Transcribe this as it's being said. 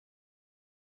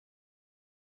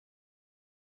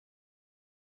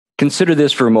Consider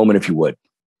this for a moment, if you would.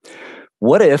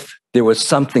 What if there was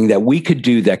something that we could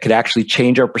do that could actually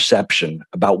change our perception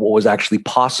about what was actually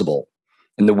possible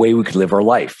and the way we could live our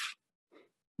life?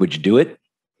 Would you do it?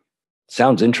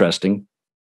 Sounds interesting.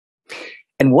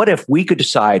 And what if we could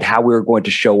decide how we were going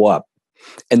to show up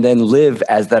and then live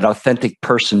as that authentic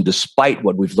person despite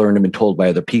what we've learned and been told by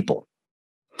other people?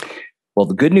 Well,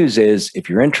 the good news is, if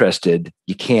you're interested,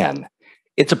 you can.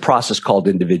 It's a process called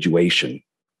individuation.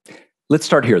 Let's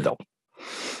start here, though.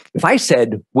 If I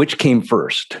said which came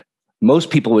first, most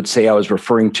people would say I was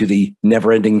referring to the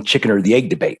never-ending chicken or the egg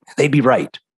debate. They'd be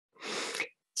right.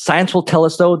 Science will tell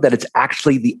us, though, that it's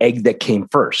actually the egg that came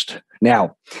first.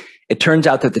 Now, it turns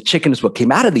out that the chicken is what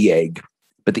came out of the egg,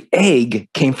 but the egg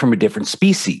came from a different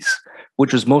species,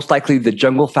 which was most likely the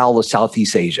jungle fowl of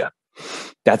Southeast Asia.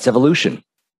 That's evolution.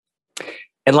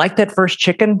 And like that first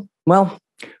chicken, well,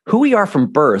 who we are from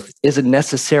birth isn't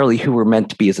necessarily who we're meant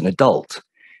to be as an adult.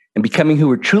 And becoming who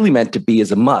we're truly meant to be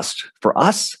is a must for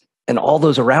us and all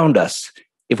those around us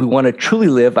if we want to truly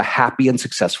live a happy and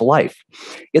successful life.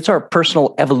 It's our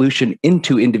personal evolution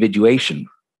into individuation.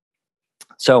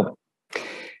 So,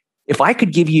 if I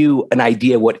could give you an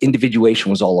idea what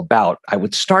individuation was all about, I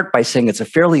would start by saying it's a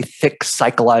fairly thick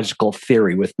psychological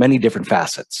theory with many different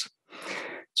facets.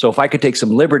 So if I could take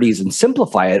some liberties and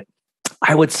simplify it,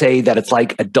 I would say that it's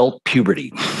like adult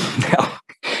puberty. Now,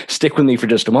 stick with me for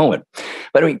just a moment.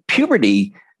 But I mean,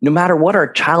 puberty, no matter what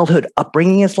our childhood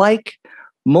upbringing is like,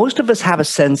 most of us have a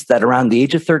sense that around the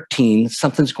age of 13,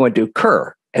 something's going to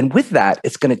occur. And with that,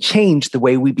 it's going to change the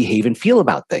way we behave and feel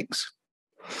about things.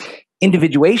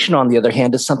 Individuation, on the other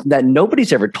hand, is something that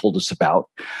nobody's ever told us about.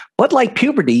 But like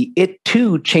puberty, it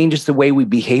too changes the way we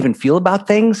behave and feel about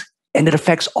things, and it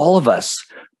affects all of us,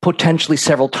 potentially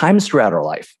several times throughout our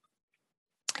life.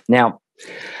 Now,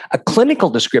 a clinical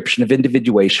description of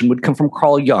individuation would come from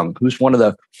Carl Jung, who's one of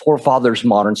the forefathers of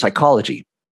modern psychology.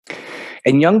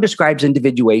 And Jung describes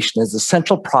individuation as the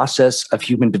central process of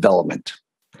human development.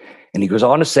 And he goes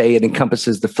on to say it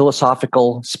encompasses the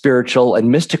philosophical, spiritual, and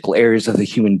mystical areas of the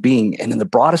human being. And in the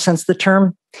broadest sense of the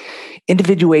term,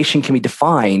 individuation can be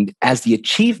defined as the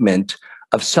achievement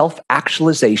of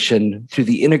self-actualization through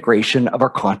the integration of our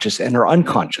conscious and our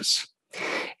unconscious.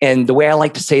 And the way I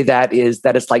like to say that is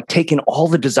that it's like taking all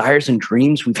the desires and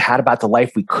dreams we've had about the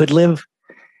life we could live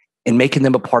and making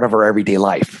them a part of our everyday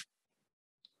life.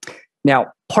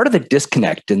 Now, part of the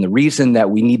disconnect and the reason that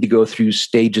we need to go through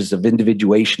stages of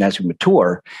individuation as we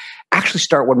mature actually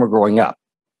start when we're growing up.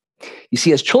 You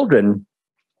see, as children,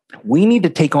 we need to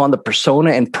take on the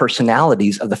persona and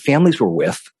personalities of the families we're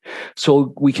with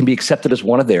so we can be accepted as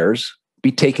one of theirs,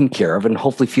 be taken care of, and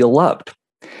hopefully feel loved.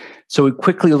 So we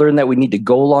quickly learn that we need to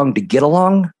go along to get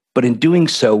along, but in doing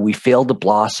so, we fail to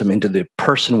blossom into the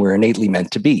person we're innately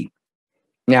meant to be.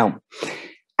 Now,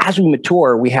 as we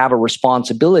mature, we have a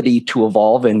responsibility to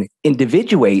evolve and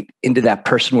individuate into that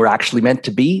person we're actually meant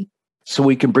to be so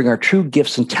we can bring our true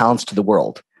gifts and talents to the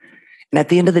world. And at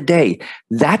the end of the day,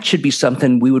 that should be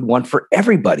something we would want for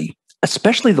everybody,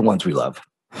 especially the ones we love.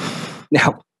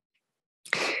 Now,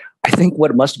 I think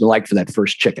what it must have been like for that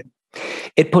first chicken.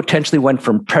 It potentially went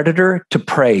from predator to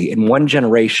prey in one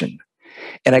generation.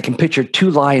 And I can picture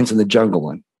two lions in the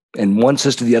jungle, and one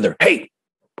says to the other, "Hey,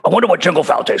 I wonder what jungle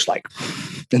fowl tastes like."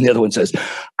 And the other one says,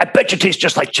 "I bet you taste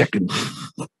just like chicken."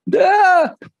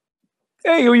 Ah,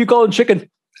 hey, who are you calling chicken?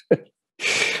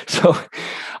 So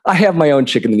I have my own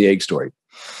chicken and the egg story.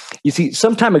 You see,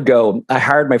 some time ago, I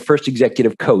hired my first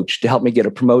executive coach to help me get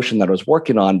a promotion that I was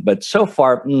working on, but so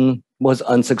far was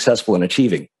unsuccessful in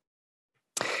achieving.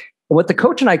 And what the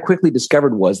coach and I quickly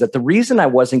discovered was that the reason I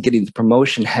wasn't getting the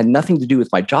promotion had nothing to do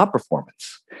with my job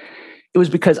performance. It was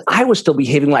because I was still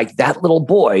behaving like that little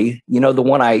boy, the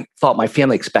one I thought my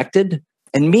family expected,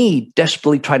 and me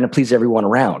desperately trying to please everyone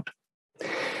around.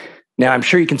 Now, I'm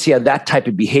sure you can see how that type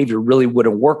of behavior really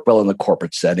wouldn't work well in the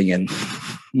corporate setting, and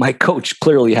my coach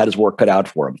clearly had his work cut out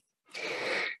for him.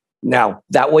 Now,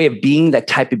 that way of being, that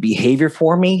type of behavior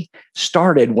for me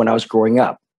started when I was growing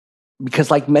up.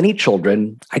 Because like many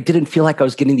children, I didn't feel like I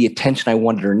was getting the attention I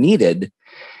wanted or needed.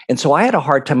 And so I had a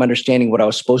hard time understanding what I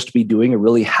was supposed to be doing and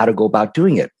really how to go about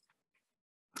doing it.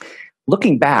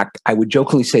 Looking back, I would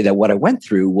jokingly say that what I went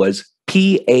through was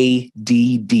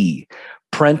PADD,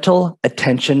 Parental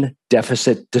Attention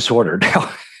Deficit Disorder.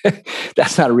 Now,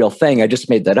 that's not a real thing. I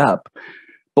just made that up.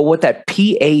 But what that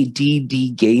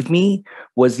PADD gave me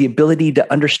was the ability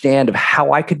to understand of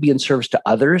how I could be in service to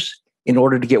others in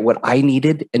order to get what I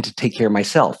needed and to take care of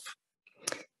myself.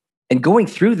 And going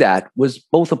through that was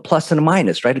both a plus and a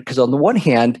minus, right? Because on the one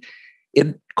hand,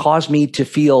 it caused me to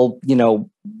feel,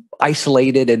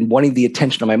 isolated and wanting the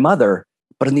attention of my mother.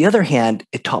 But on the other hand,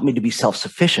 it taught me to be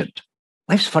self-sufficient.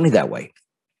 Life's funny that way.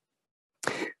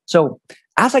 So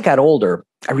as I got older,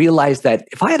 I realized that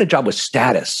if I had a job with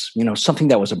status, something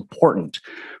that was important,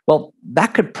 well,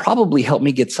 that could probably help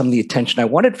me get some of the attention I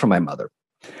wanted from my mother.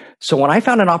 So when I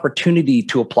found an opportunity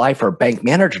to apply for a bank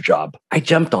manager job, I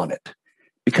jumped on it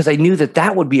because I knew that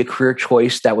that would be a career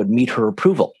choice that would meet her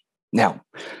approval. Now,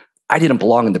 I didn't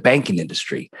belong in the banking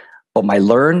industry, but my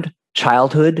learned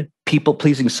childhood,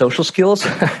 people-pleasing social skills,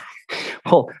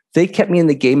 well, they kept me in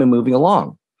the game and moving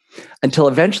along until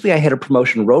eventually I hit a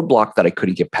promotion roadblock that I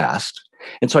couldn't get past.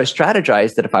 And so I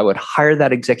strategized that if I would hire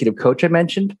that executive coach I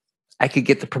mentioned, I could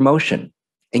get the promotion.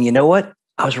 And you know what?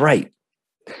 I was right.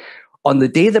 On the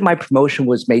day that my promotion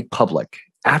was made public,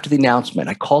 after the announcement,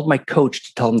 I called my coach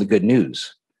to tell him the good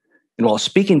news. And while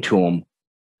speaking to him,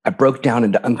 I broke down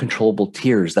into uncontrollable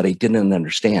tears that I didn't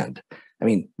understand. I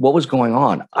mean, what was going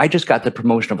on? I just got the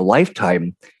promotion of a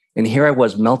lifetime, and here I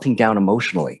was melting down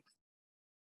emotionally.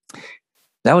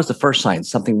 That was the first sign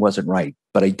something wasn't right,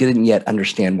 but I didn't yet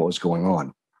understand what was going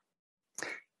on.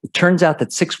 It turns out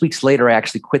that 6 weeks later, I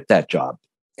actually quit that job.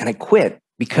 And I quit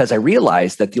because I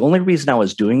realized that the only reason I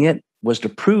was doing it was to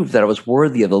prove that I was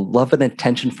worthy of the love and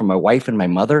attention from my wife and my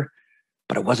mother,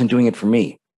 but I wasn't doing it for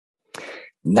me.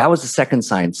 And that was the second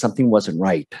sign something wasn't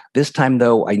right. This time,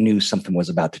 though, I knew something was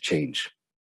about to change.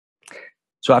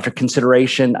 So after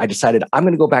consideration, I decided I'm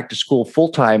going to go back to school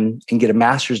full-time and get a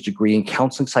master's degree in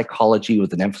counseling psychology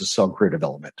with an emphasis on career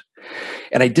development.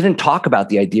 And I didn't talk about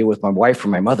the idea with my wife or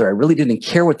my mother. I really didn't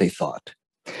care what they thought.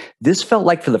 This felt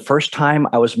like for the first time,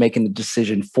 I was making a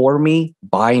decision for me,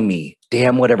 by me,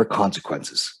 damn whatever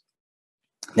consequences.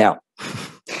 Now,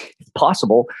 if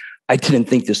possible, I didn't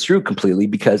think this through completely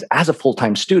because as a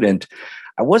full-time student,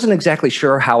 I wasn't exactly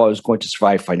sure how I was going to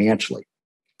survive financially.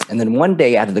 And then one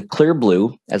day, out of the clear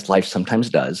blue, as life sometimes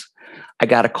does, I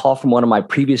got a call from one of my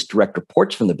previous direct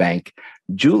reports from the bank,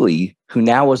 Julie, who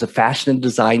now was a fashion and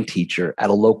design teacher at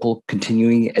a local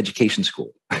continuing education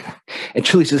school. And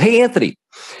Julie says, "Hey, Anthony,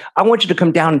 I want you to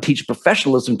come down and teach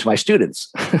professionalism to my students."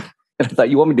 And I thought,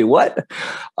 you want me to do what?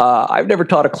 I've never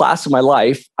taught a class in my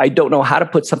life. I don't know how to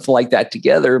put something like that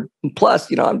together. And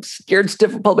plus, I'm scared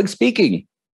stiff of public speaking.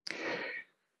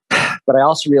 But I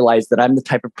also realized that I'm the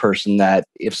type of person that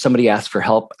if somebody asks for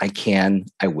help,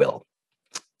 I will.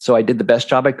 So I did the best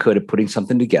job I could at putting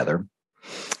something together.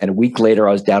 And a week later,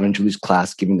 I was down in Julie's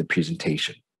class giving the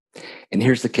presentation. And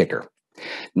here's the kicker.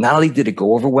 Not only did it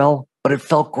go over well, but it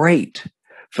felt great.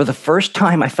 For the first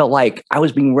time, I felt like I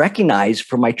was being recognized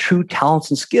for my true talents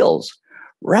and skills,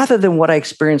 rather than what I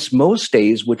experienced most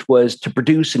days, which was to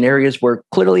produce in areas where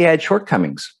clearly I had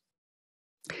shortcomings.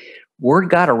 Word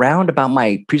got around about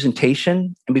my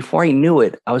presentation, and before I knew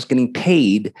it, I was getting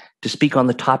paid to speak on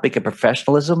the topic of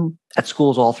professionalism at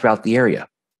schools all throughout the area.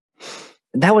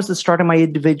 And that was the start of my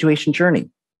individuation journey.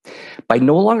 By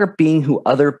no longer being who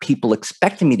other people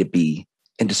expected me to be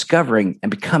and discovering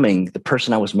and becoming the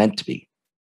person I was meant to be.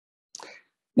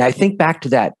 Now, I think back to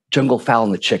that jungle fowl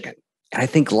and the chicken, and I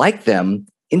think like them,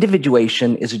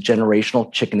 individuation is a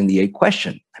generational chicken and the egg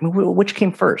question. I mean, which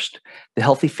came first, the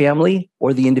healthy family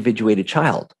or the individuated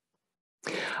child?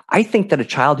 I think that a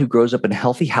child who grows up in a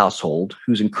healthy household,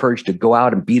 who's encouraged to go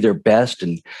out and be their best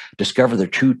and discover their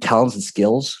true talents and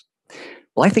skills,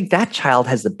 well, I think that child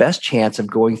has the best chance of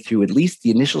going through at least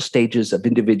the initial stages of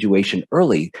individuation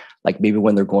early, like maybe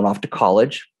when they're going off to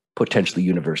college, potentially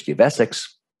University of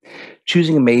Essex,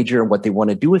 choosing a major and what they want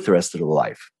to do with the rest of their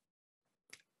life.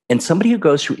 And somebody who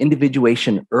goes through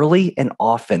individuation early and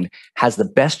often has the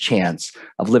best chance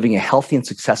of living a healthy and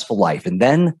successful life and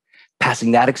then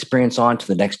passing that experience on to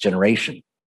the next generation.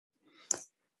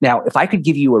 Now, if I could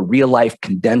give you a real life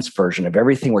condensed version of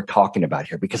everything we're talking about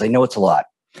here, because I know it's a lot,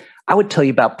 I would tell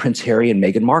you about Prince Harry and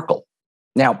Meghan Markle.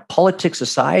 Now, politics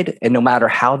aside, and no matter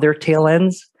how their tale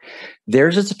ends,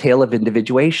 theirs is a tale of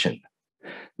individuation.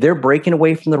 They're breaking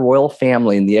away from the royal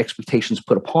family and the expectations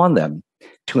put upon them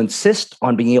to insist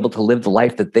on being able to live the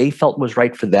life that they felt was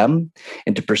right for them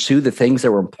and to pursue the things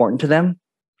that were important to them.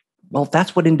 Well,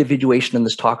 that's what individuation in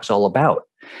this talk is all about.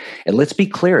 And let's be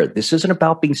clear, this isn't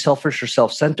about being selfish or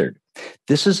self-centered.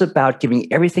 This is about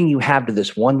giving everything you have to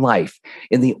this one life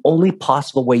in the only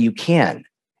possible way you can,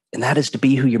 and that is to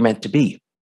be who you're meant to be.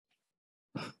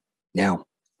 Now,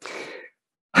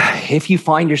 if you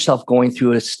find yourself going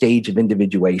through a stage of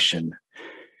individuation,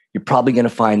 you're probably going to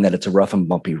find that it's a rough and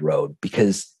bumpy road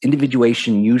because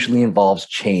individuation usually involves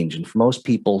change. And for most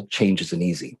people, change isn't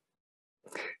easy.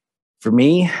 For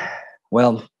me,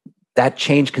 well, that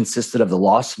change consisted of the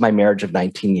loss of my marriage of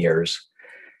 19 years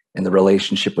and the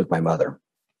relationship with my mother.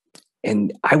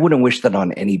 And I wouldn't wish that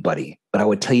on anybody, but I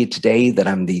would tell you today that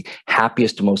I'm the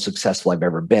happiest and most successful I've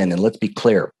ever been. And let's be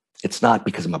clear, it's not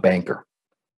because I'm a banker.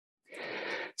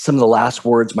 Some of the last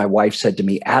words my wife said to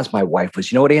me as my wife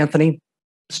was, you know what, Anthony?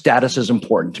 Status is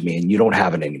important to me and you don't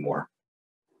have it anymore.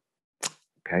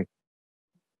 Okay.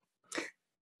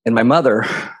 And my mother,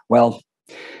 well,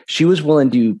 she was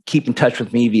willing to keep in touch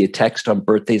with me via text on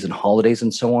birthdays and holidays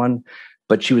and so on,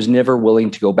 but she was never willing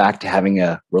to go back to having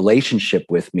a relationship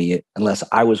with me unless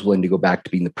I was willing to go back to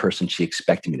being the person she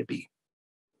expected me to be.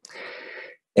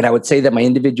 And I would say that my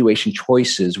individuation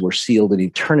choices were sealed in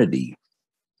eternity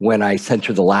when I sent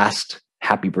her the last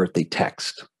happy birthday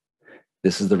text.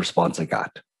 This is the response I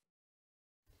got.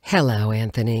 Hello,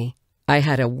 Anthony. I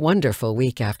had a wonderful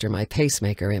week after my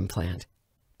pacemaker implant,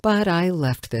 but I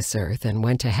left this earth and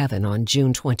went to heaven on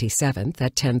June 27th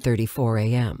at 10:34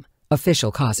 a.m.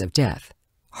 Official cause of death,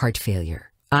 heart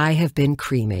failure. I have been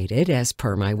cremated as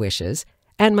per my wishes,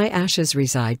 and my ashes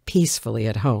reside peacefully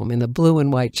at home in the blue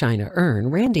and white china urn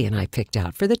Randy and I picked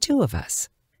out for the two of us.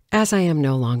 As I am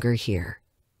no longer here,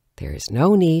 there is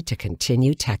no need to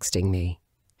continue texting me.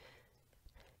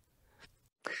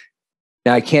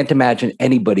 Now, I can't imagine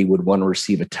anybody would want to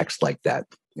receive a text like that.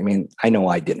 I mean, I know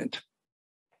I didn't.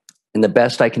 And the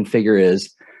best I can figure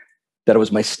is that it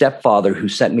was my stepfather who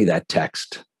sent me that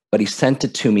text, but he sent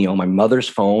it to me on my mother's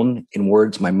phone in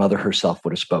words my mother herself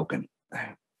would have spoken.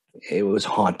 It was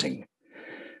haunting.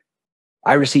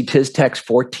 I received his text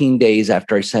 14 days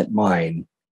after I sent mine,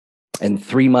 and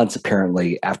 3 months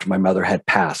apparently after my mother had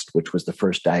passed, which was the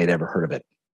first I had ever heard of it.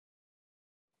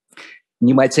 And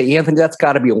you might say, Anthony, that's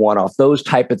got to be a one-off. Those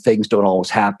type of things don't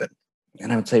always happen.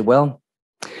 And I would say, well,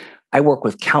 I work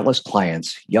with countless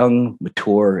clients, young,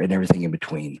 mature, and everything in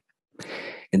between.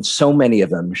 And so many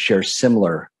of them share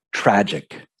similar,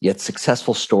 tragic, yet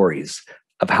successful stories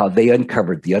of how they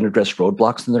uncovered the unaddressed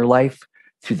roadblocks in their life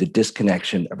through the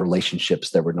disconnection of relationships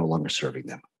that were no longer serving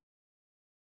them.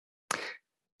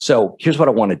 So here's what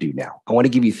I want to do now. I want to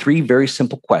give you 3 very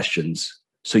simple questions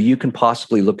so you can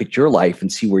possibly look at your life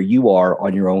and see where you are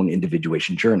on your own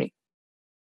individuation journey.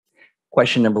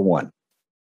 Question number 1.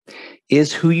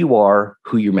 Is who you are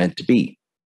who you're meant to be?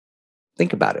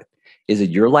 Think about it. Is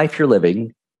it your life you're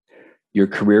living, your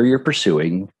career you're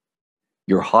pursuing,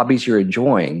 your hobbies you're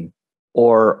enjoying,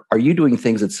 or are you doing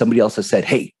things that somebody else has said,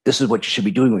 hey, this is what you should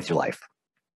be doing with your life?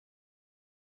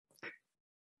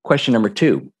 Question number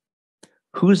 2.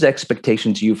 Whose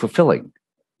expectations are you fulfilling?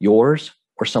 Yours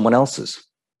or someone else's?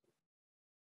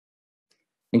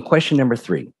 And question number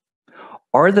 3.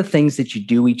 Are the things that you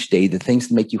do each day the things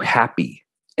that make you happy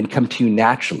and come to you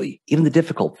naturally, even the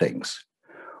difficult things?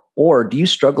 Or do you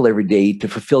struggle every day to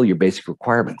fulfill your basic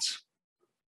requirements?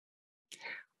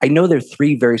 I know they're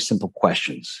 3 very simple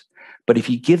questions, but if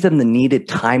you give them the needed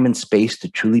time and space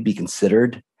to truly be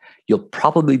considered, you'll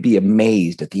probably be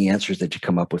amazed at the answers that you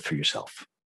come up with for yourself.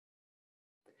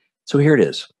 So here it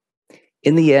is.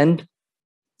 In the end,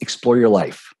 explore your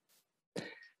life.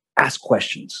 Ask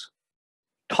questions.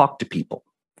 Talk to people.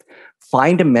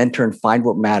 Find a mentor and find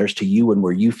what matters to you and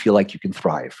where you feel like you can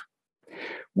thrive.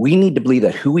 We need to believe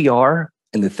that who we are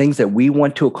and the things that we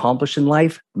want to accomplish in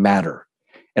life matter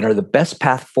and are the best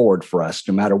path forward for us,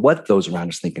 no matter what those around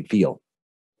us think and feel.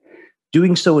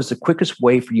 Doing so is the quickest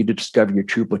way for you to discover your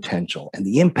true potential and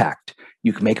the impact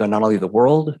you can make on not only the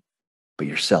world, but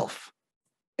yourself.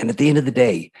 And at the end of the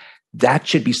day, that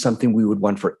should be something we would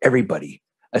want for everybody,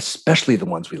 especially the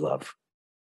ones we love.